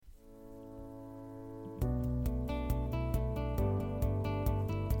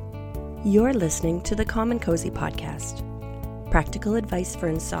You're listening to the Calm and Cozy podcast. Practical advice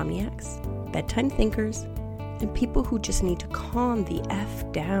for insomniacs, bedtime thinkers, and people who just need to calm the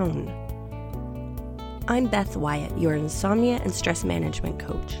F down. I'm Beth Wyatt, your insomnia and stress management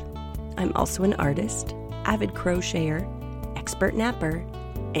coach. I'm also an artist, avid crocheter, expert napper,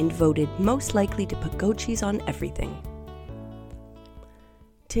 and voted most likely to put goat cheese on everything.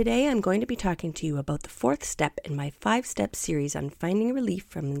 Today I'm going to be talking to you about the fourth step in my 5-step series on finding relief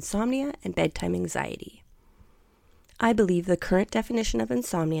from insomnia and bedtime anxiety. I believe the current definition of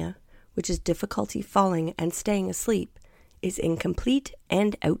insomnia, which is difficulty falling and staying asleep, is incomplete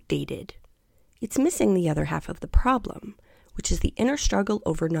and outdated. It's missing the other half of the problem, which is the inner struggle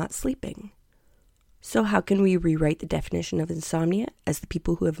over not sleeping. So how can we rewrite the definition of insomnia as the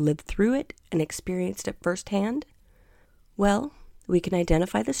people who have lived through it and experienced it firsthand? Well, we can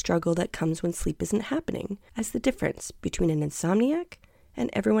identify the struggle that comes when sleep isn't happening as the difference between an insomniac and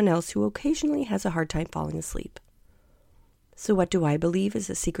everyone else who occasionally has a hard time falling asleep. So what do I believe is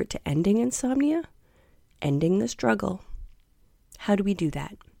the secret to ending insomnia? Ending the struggle. How do we do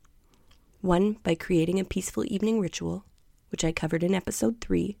that? 1, by creating a peaceful evening ritual, which I covered in episode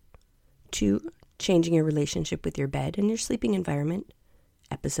 3. 2, changing your relationship with your bed and your sleeping environment,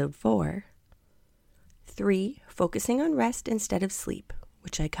 episode 4. 3, focusing on rest instead of sleep,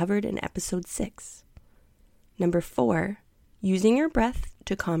 which I covered in episode 6. Number 4, using your breath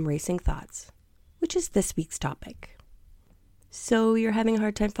to calm racing thoughts, which is this week's topic. So you're having a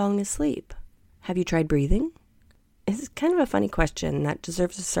hard time falling asleep. Have you tried breathing? It's kind of a funny question that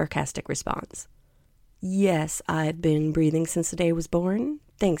deserves a sarcastic response. Yes, I've been breathing since the day I was born.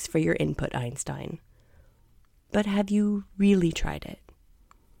 Thanks for your input, Einstein. But have you really tried it?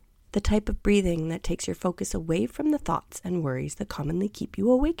 The type of breathing that takes your focus away from the thoughts and worries that commonly keep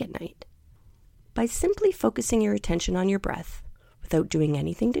you awake at night. By simply focusing your attention on your breath, without doing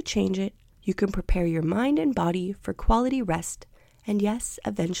anything to change it, you can prepare your mind and body for quality rest and, yes,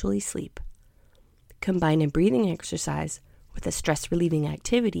 eventually sleep. Combine a breathing exercise with a stress-relieving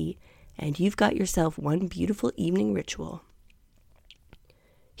activity, and you've got yourself one beautiful evening ritual.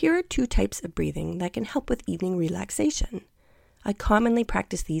 Here are 2 types of breathing that can help with evening relaxation. I commonly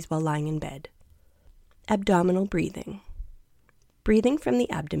practice these while lying in bed. Abdominal breathing. Breathing from the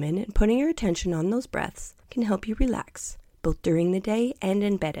abdomen and putting your attention on those breaths can help you relax, both during the day and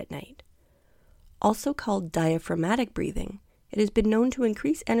in bed at night. Also called diaphragmatic breathing, it has been known to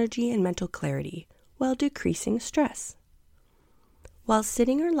increase energy and mental clarity while decreasing stress. While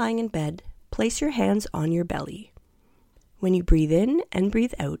sitting or lying in bed, place your hands on your belly. When you breathe in and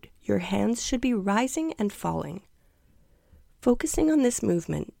breathe out, your hands should be rising and falling. Focusing on this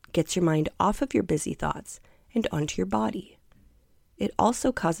movement gets your mind off of your busy thoughts and onto your body. It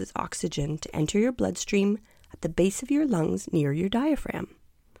also causes oxygen to enter your bloodstream at the base of your lungs near your diaphragm.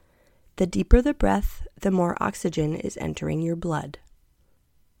 The deeper the breath, the more oxygen is entering your blood.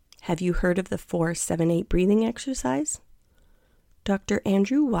 Have you heard of the 4-7-8 breathing exercise? Dr.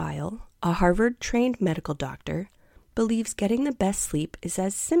 Andrew Weil, a Harvard-trained medical doctor, believes getting the best sleep is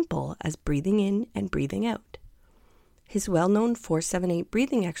as simple as breathing in and breathing out. His well-known 4-7-8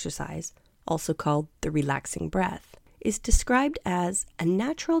 breathing exercise, also called the relaxing breath, is described as a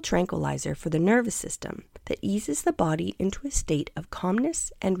natural tranquilizer for the nervous system that eases the body into a state of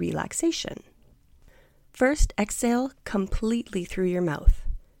calmness and relaxation. First, exhale completely through your mouth,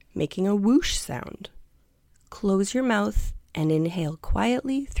 making a whoosh sound. Close your mouth and inhale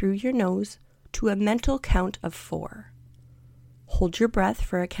quietly through your nose to a mental count of 4. Hold your breath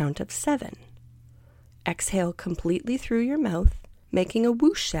for a count of 7. Exhale completely through your mouth, making a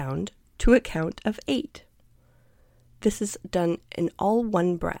whoosh sound to a count of 8. This is done in all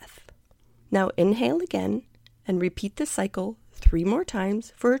one breath. Now inhale again and repeat the cycle 3 more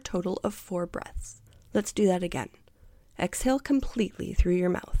times for a total of 4 breaths. Let's do that again. Exhale completely through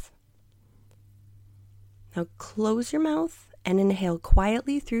your mouth. Now close your mouth and inhale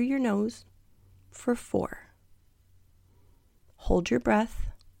quietly through your nose for 4. Hold your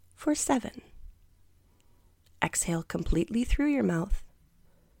breath for 7. Exhale completely through your mouth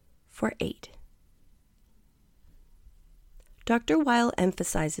for 8. Dr. Weil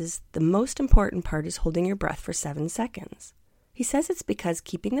emphasizes the most important part is holding your breath for 7 seconds. He says it's because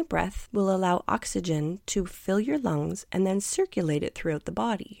keeping the breath will allow oxygen to fill your lungs and then circulate it throughout the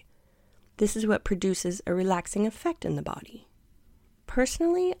body. This is what produces a relaxing effect in the body.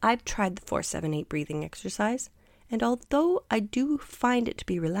 Personally, I've tried the 4-7-8 breathing exercise, and although I do find it to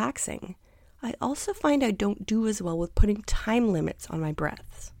be relaxing, I also find I don't do as well with putting time limits on my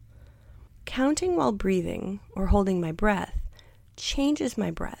breaths. Counting while breathing or holding my breath changes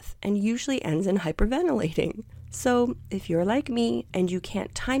my breath and usually ends in hyperventilating. So if you're like me and you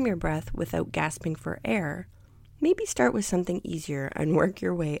can't time your breath without gasping for air, maybe start with something easier and work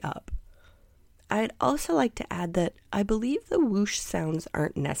your way up. I'd also like to add that I believe the whoosh sounds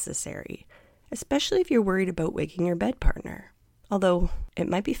aren't necessary, especially if you're worried about waking your bed partner. Although it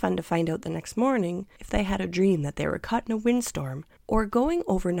might be fun to find out the next morning if they had a dream that they were caught in a windstorm or going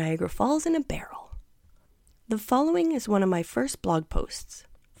over Niagara Falls in a barrel. The following is one of my first blog posts,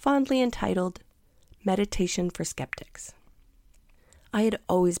 fondly entitled, Meditation for Skeptics. I had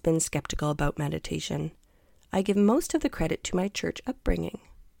always been skeptical about meditation. I give most of the credit to my church upbringing.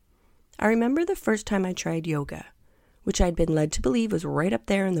 I remember the first time I tried yoga, which I'd been led to believe was right up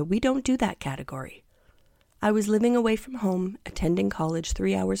there in the we don't do that category. I was living away from home, attending college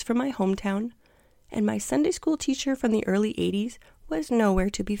 3 hours from my hometown, and my Sunday school teacher from the early 80s was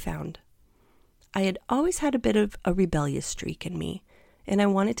nowhere to be found. I had always had a bit of a rebellious streak in me, and I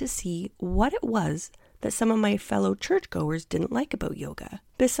wanted to see what it was that some of my fellow churchgoers didn't like about yoga,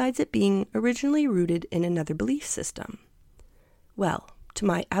 besides it being originally rooted in another belief system. Well, to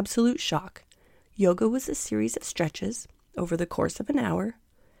my absolute shock, yoga was a series of stretches over the course of an hour,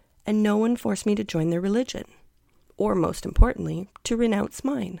 and no one forced me to join their religion, or most importantly, to renounce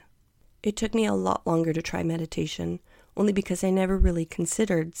mine. It took me a lot longer to try meditation, only because I never really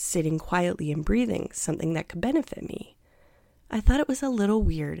considered sitting quietly and breathing something that could benefit me. I thought it was a little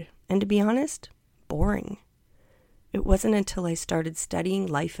weird, and to be honest, boring. It wasn't until I started studying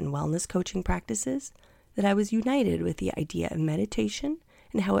life and wellness coaching practices that I was united with the idea of meditation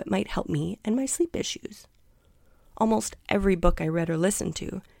and how it might help me and my sleep issues. Almost every book I read or listened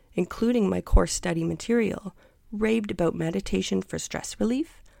to, including my course study material, raved about meditation for stress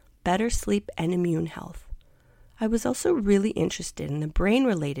relief, better sleep, and immune health. I was also really interested in the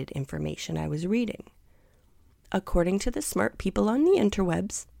brain-related information I was reading. According to the smart people on the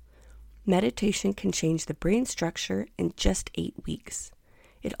interwebs, meditation can change the brain structure in just 8 weeks.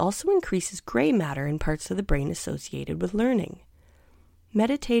 It also increases gray matter in parts of the brain associated with learning.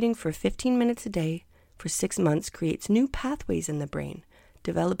 Meditating for 15 minutes a day for 6 months creates new pathways in the brain,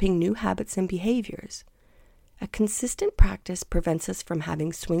 developing new habits and behaviors. A consistent practice prevents us from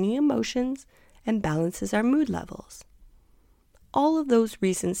having swinging emotions and balances our mood levels. All of those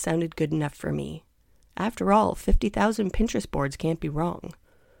reasons sounded good enough for me. After all, 50,000 Pinterest boards can't be wrong.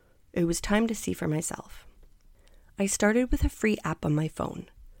 It was time to see for myself. I started with a free app on my phone.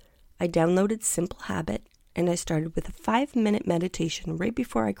 I downloaded Simple Habit, and I started with a 5-minute meditation right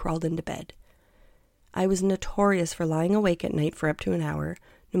before I crawled into bed. I was notorious for lying awake at night for up to an hour,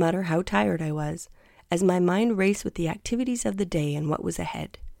 no matter how tired I was, as my mind raced with the activities of the day and what was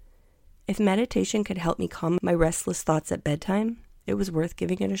ahead. If meditation could help me calm my restless thoughts at bedtime, it was worth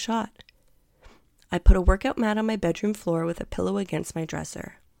giving it a shot. I put a workout mat on my bedroom floor with a pillow against my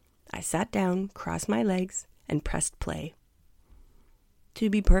dresser. I sat down, crossed my legs, and pressed play. To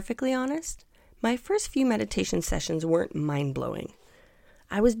be perfectly honest, my first few meditation sessions weren't mind-blowing.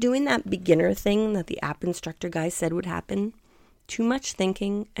 I was doing that beginner thing that the app instructor guy said would happen, too much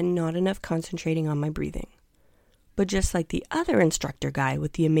thinking and not enough concentrating on my breathing. But just like the other instructor guy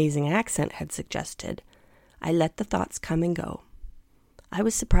with the amazing accent had suggested, I let the thoughts come and go. I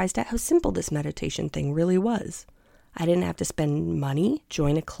was surprised at how simple this meditation thing really was. I didn't have to spend money,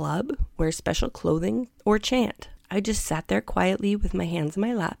 join a club, wear special clothing, or chant. I just sat there quietly with my hands in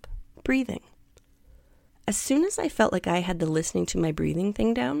my lap, breathing. As soon as I felt like I had the listening to my breathing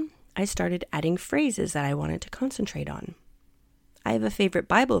thing down, I started adding phrases that I wanted to concentrate on. I have a favorite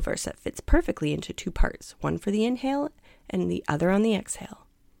Bible verse that fits perfectly into 2 parts, one for the inhale and the other on the exhale.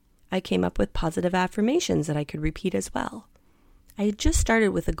 I came up with positive affirmations that I could repeat as well. I had just started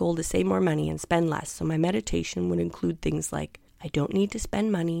with a goal to save more money and spend less, so my meditation would include things like, I don't need to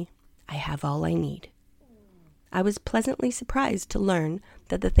spend money, I have all I need. I was pleasantly surprised to learn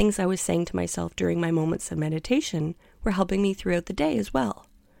that the things I was saying to myself during my moments of meditation were helping me throughout the day as well.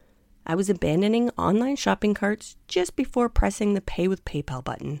 I was abandoning online shopping carts just before pressing the Pay with PayPal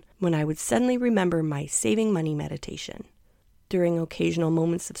button when I would suddenly remember my saving money meditation. During occasional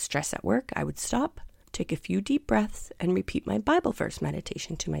moments of stress at work, I would stop, take a few deep breaths, and repeat my Bible verse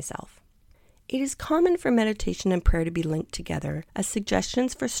meditation to myself. It is common for meditation and prayer to be linked together as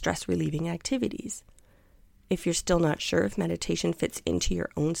suggestions for stress-relieving activities. If you're still not sure if meditation fits into your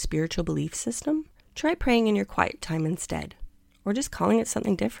own spiritual belief system, try praying in your quiet time instead, or just calling it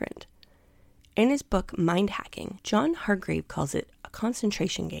something different. In his book, Mind Hacking, John Hargrave calls it a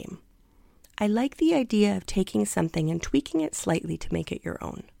concentration game. I like the idea of taking something and tweaking it slightly to make it your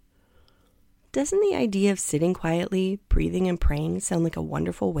own. Doesn't the idea of sitting quietly, breathing, and praying sound like a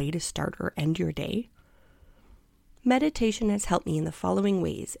wonderful way to start or end your day? Meditation has helped me in the following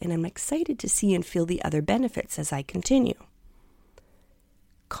ways, and I'm excited to see and feel the other benefits as I continue.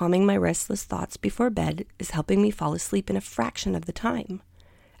 Calming my restless thoughts before bed is helping me fall asleep in a fraction of the time.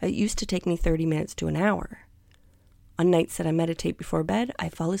 It used to take me 30 minutes to an hour. On nights that I meditate before bed, I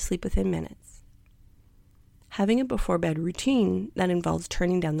fall asleep within minutes. Having a before bed routine that involves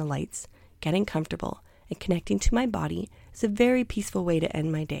turning down the lights, getting comfortable, and connecting to my body is a very peaceful way to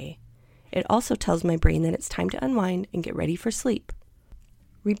end my day. It also tells my brain that it's time to unwind and get ready for sleep.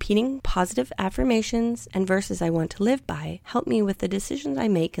 Repeating positive affirmations and verses I want to live by help me with the decisions I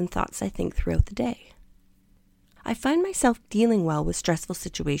make and thoughts I think throughout the day. I find myself dealing well with stressful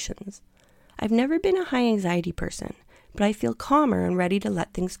situations. I've never been a high anxiety person, but I feel calmer and ready to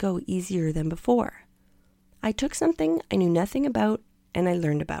let things go easier than before. I took something I knew nothing about and I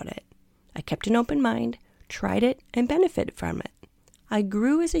learned about it. I kept an open mind, tried it, and benefited from it. I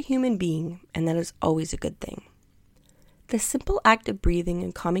grew as a human being, and that is always a good thing. The simple act of breathing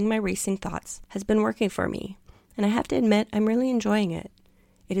and calming my racing thoughts has been working for me, and I have to admit I'm really enjoying it.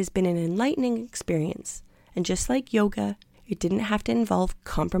 It has been an enlightening experience, and just like yoga, it didn't have to involve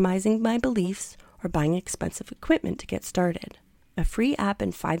compromising my beliefs or buying expensive equipment to get started. A free app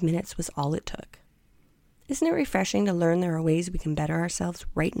in 5 minutes was all it took. Isn't it refreshing to learn there are ways we can better ourselves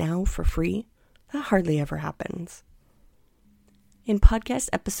right now for free? That hardly ever happens. In podcast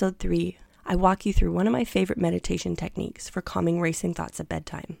episode 3, I walk you through one of my favorite meditation techniques for calming racing thoughts at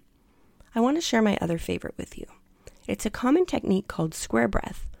bedtime. I want to share my other favorite with you. It's a common technique called square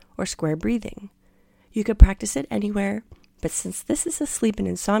breath or square breathing. You could practice it anywhere, but since this is a sleep and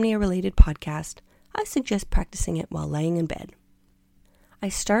insomnia related podcast, I suggest practicing it while laying in bed. I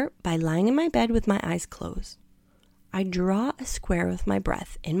start by lying in my bed with my eyes closed. I draw a square with my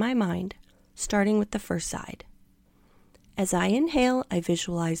breath in my mind, starting with the first side. As I inhale, I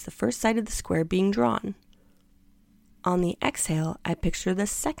visualize the first side of the square being drawn. On the exhale, I picture the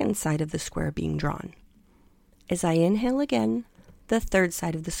second side of the square being drawn. As I inhale again, the third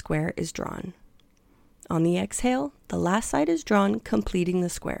side of the square is drawn. On the exhale, the last side is drawn, completing the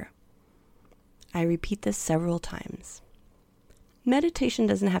square. I repeat this several times. Meditation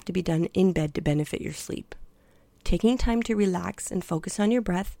doesn't have to be done in bed to benefit your sleep. Taking time to relax and focus on your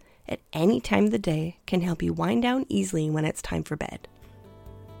breath at any time of the day can help you wind down easily when it's time for bed.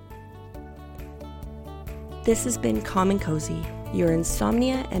 This has been Calm and Cozy, your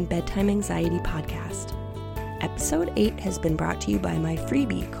insomnia and bedtime anxiety podcast. Episode 8 has been brought to you by my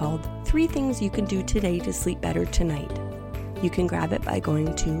freebie called 3 Things You Can Do Today to Sleep Better Tonight. You can grab it by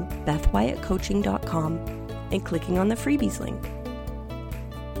going to BethWyattCoaching.com and clicking on the freebies link.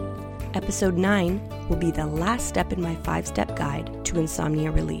 Episode 9 will be the last step in my 5-step guide to insomnia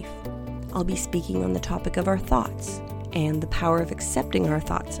relief. I'll be speaking on the topic of our thoughts and the power of accepting our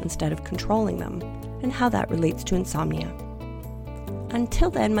thoughts instead of controlling them, and how that relates to insomnia. Until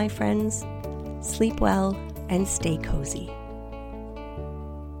then, my friends, sleep well and stay cozy.